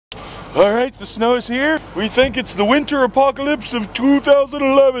Alright, the snow is here. We think it's the winter apocalypse of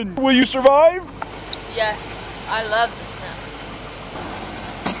 2011. Will you survive? Yes, I love the snow.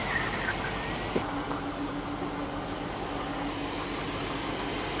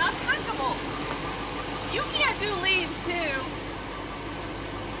 Not snackable. You can't do leaves too.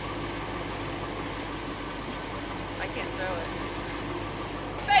 I can't throw it.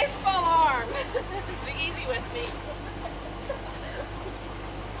 Baseball arm. Be easy with me.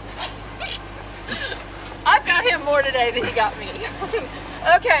 I've got him more today than he got me.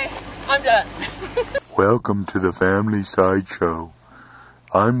 Okay, I'm done. Welcome to the Family Sideshow.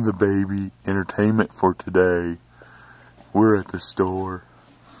 I'm the baby entertainment for today. We're at the store.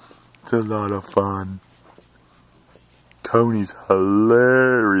 It's a lot of fun. Tony's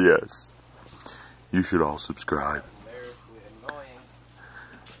hilarious. You should all subscribe.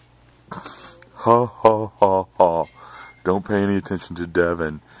 Ha ha ha ha. Don't pay any attention to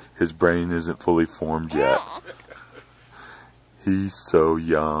Devin. His brain isn't fully formed yet. He's so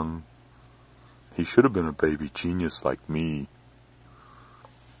young. He should have been a baby genius like me.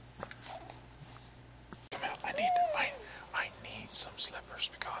 Come out. I need some slippers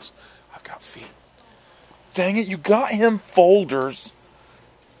because I've got feet. Dang it, you got him folders.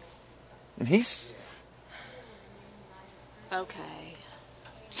 And he's... Okay.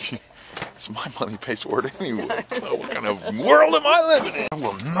 It's my money pays for it anyway. So what kind of world am I living in? I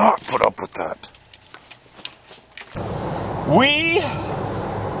will not put up with that. We,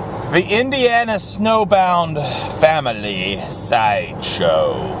 the Indiana Snowbound Family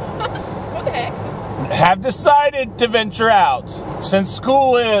Sideshow, What the heck? have decided to venture out since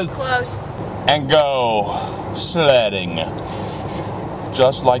school is Close. and go sledding,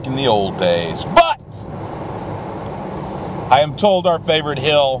 just like in the old days. But I am told our favorite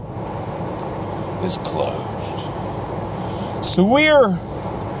hill is closed. So we're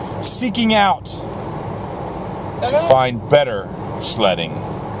seeking out to find better sledding,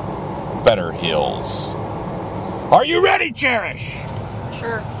 better hills. Are you ready, Cherish?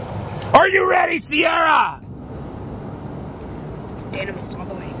 Sure. Are you ready, Sierra? Animals all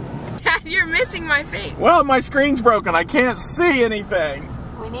the way. Dad, you're missing my face. Well, my screen's broken. I can't see anything.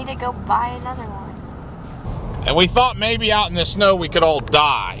 We need to go buy another one. And we thought maybe out in the snow we could all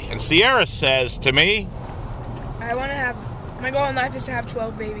die. And Sierra says to me, my goal in life is to have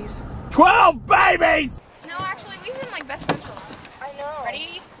 12 babies. 12 babies! No, actually, we've been like best friends for a while. I know.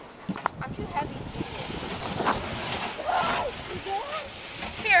 Ready? I'm too heavy.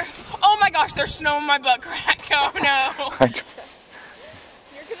 Here. Oh my gosh, there's snow in my butt crack. Oh no. You're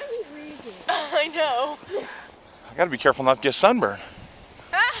gonna be freezing. I know. I gotta be careful not to get sunburned.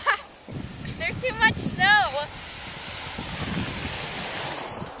 There's too much snow.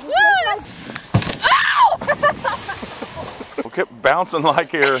 Woo! Ow! We'll keep bouncing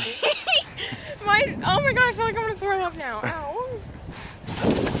like here. Oh my god, I feel like I'm gonna throw up now. Ow.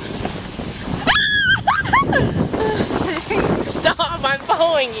 Stop, I'm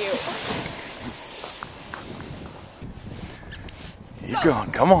following you. Keep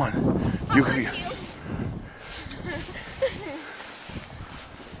going, come on. You can.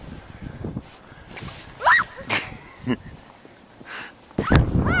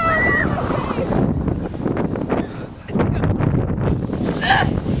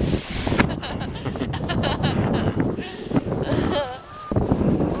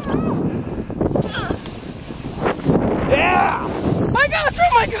 Yeah! Oh my gosh,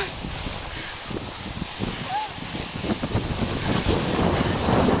 oh my gosh.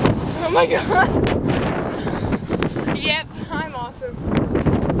 Oh my god. Yep, I'm awesome.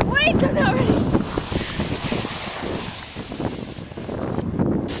 Wait, I'm not ready.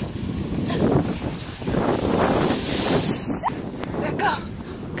 Go.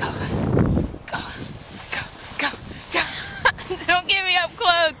 Don't get me up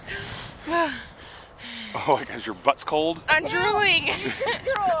close. Oh, because your butt's cold? I'm drooling.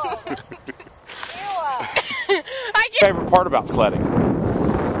 Favorite part about sledding?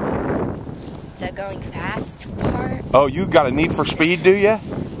 The going fast part. Oh, you got a need for speed, do you?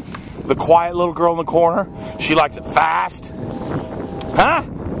 The quiet little girl in the corner? She likes it fast? Huh?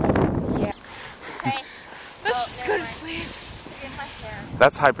 Yeah. Hey. Let's just go to sleep. In my hair.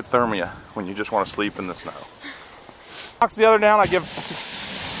 That's hypothermia, when you just want to sleep in the snow. Knocks the other down, I give...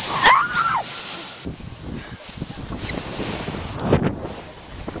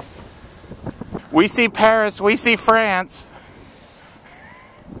 We see Paris, we see France.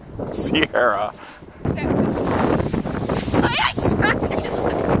 Sierra.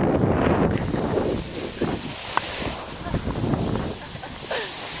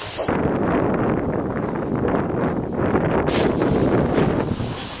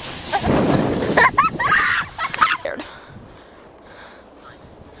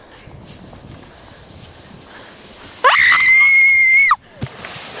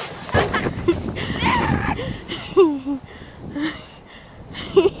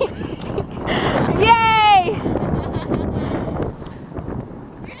 Yay!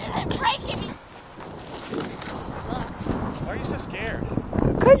 Why are you so scared?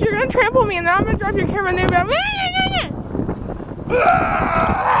 Because you're going to trample me and then I'm going to drop your camera and then be like,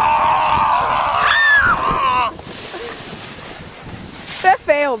 that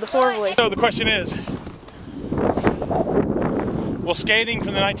failed horribly. So the question is, will skating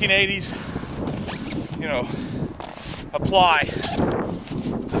from the 1980s, you know, apply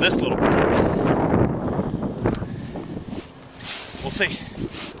to this little board? We'll see.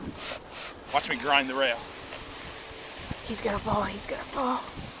 Watch me grind the rail. He's going to fall, he's going to fall.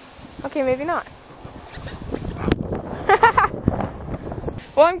 Okay, maybe not.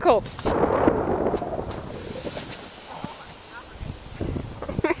 Well, I'm cold.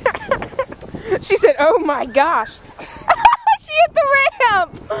 She said, oh my gosh. She hit the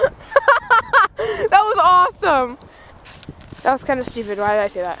ramp. That was awesome. That was kind of stupid. Why did I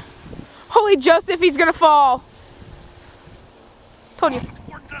say that? Holy Joseph, he's gonna fall. Told you. The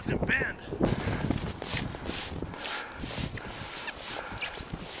board doesn't bend.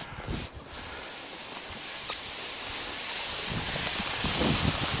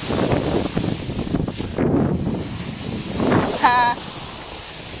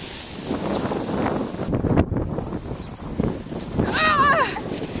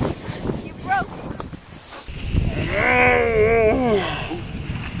 You broke it.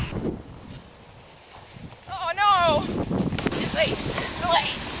 Oh no! Wait.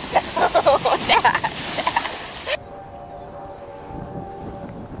 Oh, Dad.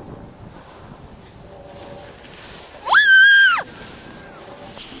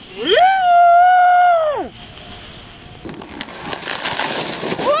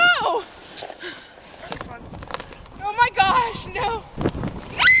 Whoa! Oh my gosh, no!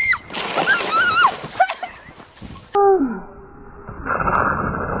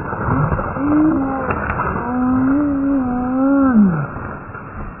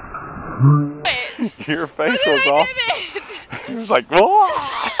 Your face was off. It was like, whoa!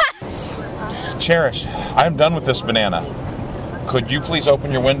 Cherish, I'm done with this banana. Could you please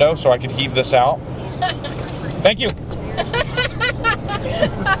open your window so I could heave this out? Thank you. What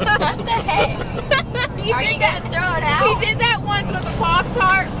the heck? Are you gonna throw it out? He did that once with a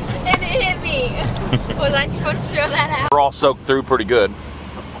Pop-Tart and it hit me. Was I supposed to throw that out? We're all soaked through pretty good.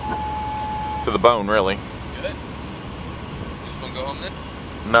 To the bone, really. Good. You just want to go home then?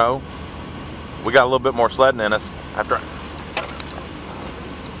 No. We got a little bit more sledding in us after.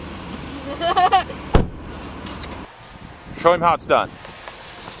 Show him how it's done.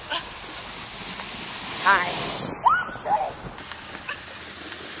 Hi.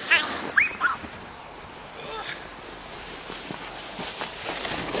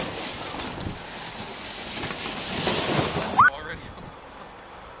 Already.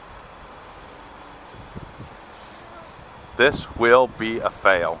 This will be a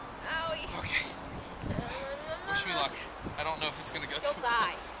fail. Okay. Wish me luck. I don't know if it's gonna go You'll through.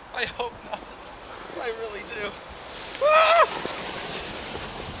 die. I hope not. I really do.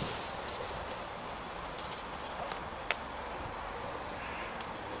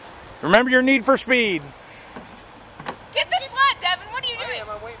 Remember your need for speed. Get the sled, Devin. What are you doing? I'm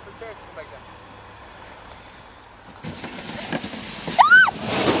waiting for Cherish to come back down.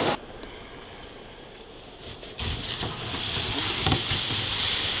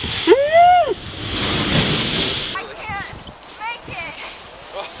 I can't make it.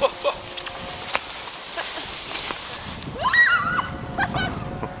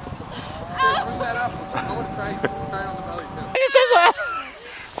 Bring that up. I want to try it on the belly too. This is a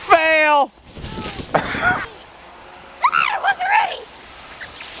fail. I wasn't ready.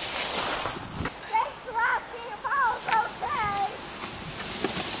 Thanks for asking if I was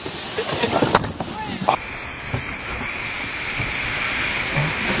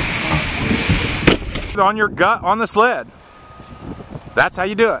okay. On your gut on the sled. That's how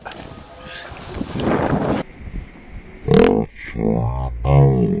you do it.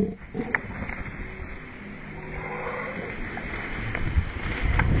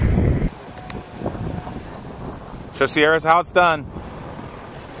 Show Sierra's how it's done. I've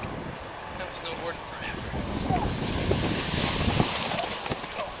snowboarded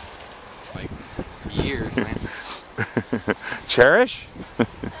forever. Like years, man. Cherish?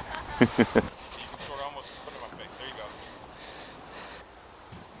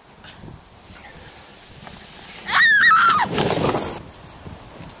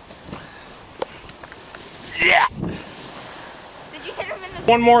 Did you hit him in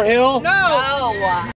the One more hill. No.